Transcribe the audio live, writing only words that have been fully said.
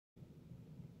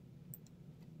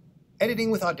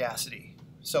Editing with Audacity.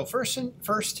 So first,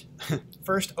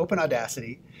 open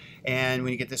Audacity, and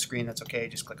when you get this screen, that's okay.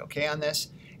 Just click OK on this.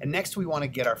 And next, we want to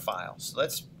get our file. So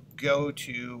let's go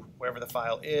to wherever the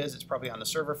file is. It's probably on the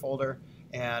server folder,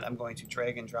 and I'm going to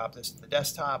drag and drop this to the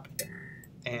desktop,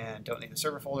 and don't need the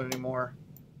server folder anymore.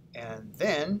 And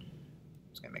then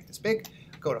I'm just going to make this big.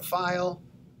 Go to File,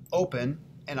 Open,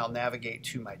 and I'll navigate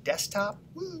to my desktop,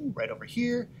 right over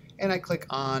here, and I click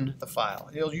on the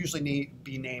file. It'll usually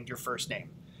be named your first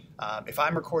name. If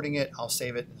I'm recording it, I'll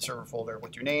save it in the server folder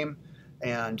with your name,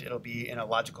 and it'll be in a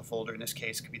logical folder. In this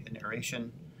case, it could be the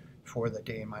narration for the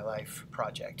Day in My Life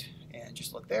project. And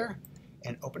just look there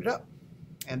and open it up.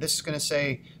 And this is going to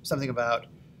say something about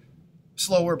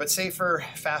slower but safer,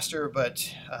 faster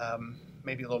but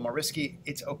maybe a little more risky.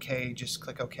 It's okay, just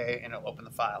click OK and it'll open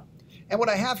the file. And what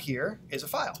I have here is a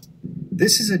file.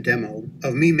 This is a demo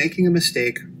of me making a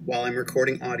mistake while I'm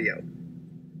recording audio.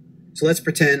 So let's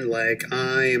pretend like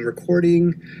I am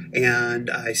recording and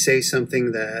I say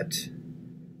something that,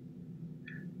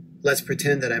 let's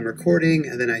pretend that I'm recording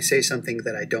and then I say something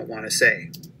that I don't want to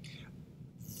say.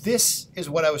 This is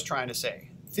what I was trying to say.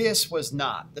 This was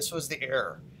not. This was the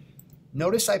error.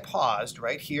 Notice I paused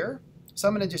right here. So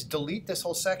I'm going to just delete this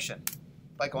whole section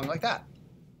by going like that.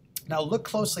 Now look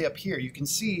closely up here. You can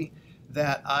see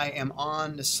that I am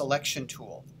on the selection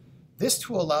tool. This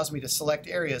tool allows me to select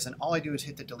areas, and all I do is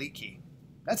hit the delete key.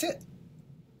 That's it.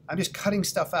 I'm just cutting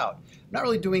stuff out. I'm not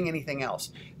really doing anything else.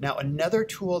 Now another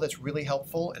tool that's really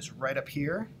helpful is right up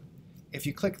here. If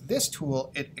you click this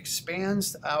tool, it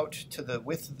expands out to the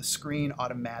width of the screen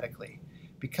automatically.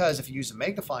 Because if you use a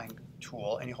magnifying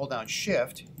tool and you hold down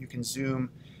Shift, you can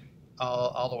zoom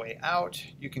all the way out.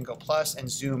 You can go plus and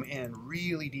zoom in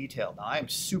really detailed. Now I'm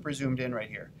super zoomed in right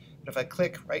here. But if I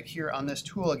click right here on this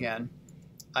tool again,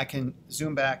 I can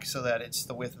zoom back so that it's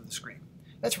the width of the screen.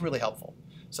 That's really helpful.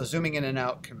 So zooming in and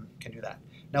out can do that.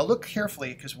 Now look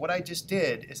carefully, because what I just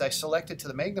did is I selected to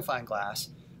the magnifying glass.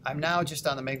 I'm now just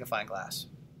on the magnifying glass.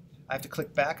 I have to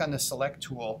click back on the select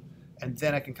tool, and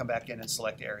then I can come back in and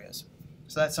select areas.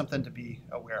 So that's something to be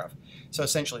aware of. So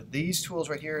essentially these tools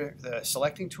right here, the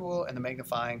selecting tool and the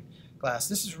magnifying glass,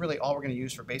 this is really all we're going to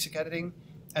use for basic editing.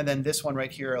 And then this one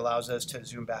right here allows us to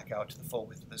zoom back out to the full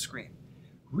width of the screen.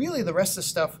 Really, the rest of the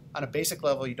stuff on a basic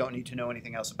level you don't need to know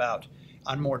anything else about.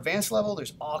 On a more advanced level,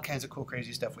 there's all kinds of cool,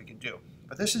 crazy stuff we can do.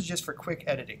 But this is just for quick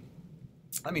editing.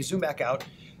 Let me zoom back out,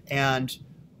 and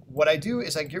what I do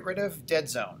is I get rid of dead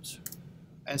zones.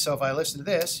 And so if I listen to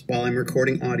this, while I'm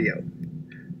recording audio,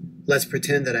 let's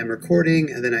pretend that I'm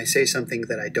recording and then I say something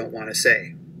that I don't want to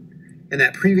say. In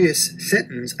that previous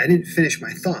sentence, I didn't finish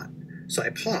my thought, so I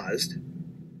paused.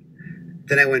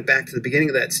 Then I went back to the beginning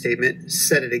of that statement,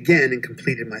 said it again, and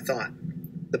completed my thought.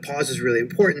 The pause is really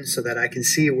important so that I can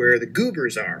see where the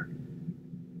goobers are.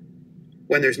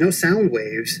 When there's no sound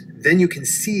waves, then you can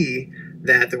see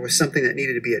that there was something that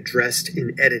needed to be addressed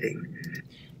in editing.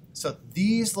 So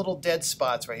these little dead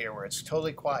spots right here where it's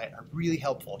totally quiet are really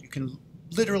helpful. You can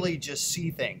literally just see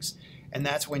things. And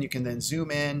that's when you can then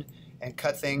zoom in and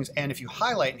cut things. And if you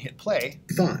highlight and hit play,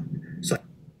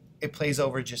 it plays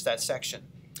over just that section.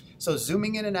 So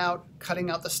zooming in and out,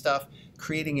 cutting out the stuff,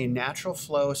 creating a natural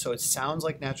flow so it sounds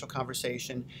like natural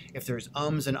conversation. If there's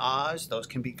ums and ahs, those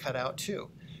can be cut out too.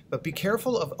 But be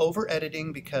careful of over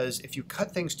editing, because if you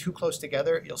cut things too close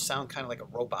together, you'll sound kind of like a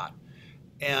robot.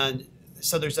 And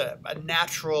so there's a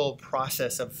natural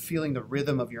process of feeling the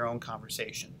rhythm of your own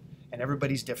conversation. And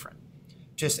everybody's different.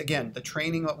 Just again, the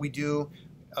training what we do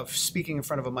of speaking in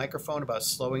front of a microphone about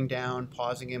slowing down,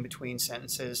 pausing in between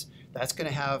sentences, that's going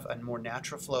to have a more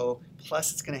natural flow,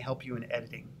 plus it's going to help you in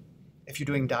editing. If you're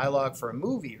doing dialogue for a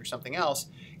movie or something else,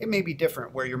 it may be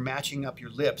different, where you're matching up your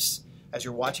lips. As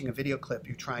you're watching a video clip,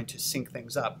 you're trying to sync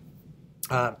things up.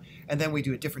 And then we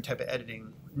do a different type of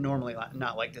editing, normally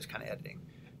not like this kind of editing.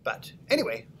 But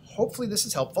anyway, hopefully this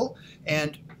is helpful.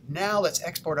 And now let's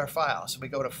export our file. So we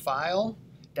go to File,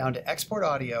 down to Export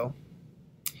Audio.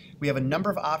 We have a number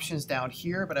of options down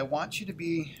here, but I want you to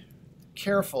be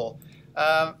careful.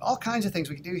 All kinds of things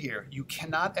we can do here. You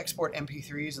cannot export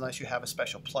MP3s unless you have a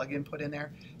special plugin put in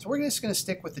there. So we're just going to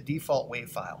stick with the default WAV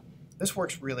file. This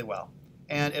works really well.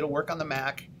 And it'll work on the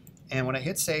Mac. And when I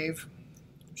hit save,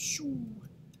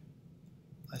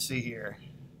 let's see here.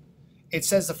 It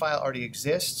says the file already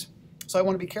exists. So I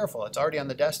want to be careful. It's already on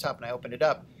the desktop and I opened it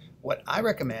up. What I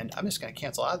recommend, I'm just going to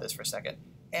cancel out of this for a second.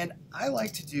 And I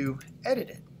like to do edit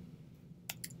it.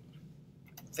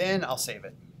 Then I'll save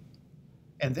it.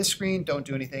 And this screen, don't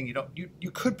do anything.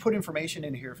 You could put information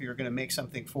in here if you're going to make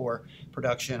something for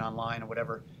production online or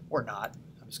whatever, or not.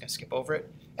 I'm just going to skip over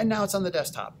it. And now it's on the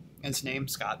desktop. And its name,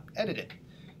 Scott Edited.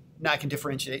 Now I can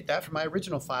differentiate that from my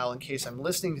original file in case I'm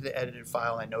listening to the edited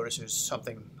file and I notice there's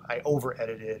something I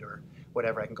over-edited or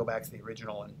whatever. I can go back to the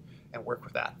original and work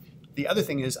with that. The other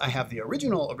thing is I have the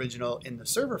original in the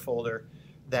server folder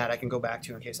that I can go back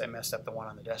to in case I messed up the one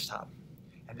on the desktop.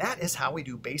 And that is how we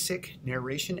do basic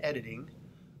narration editing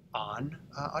on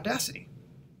Audacity.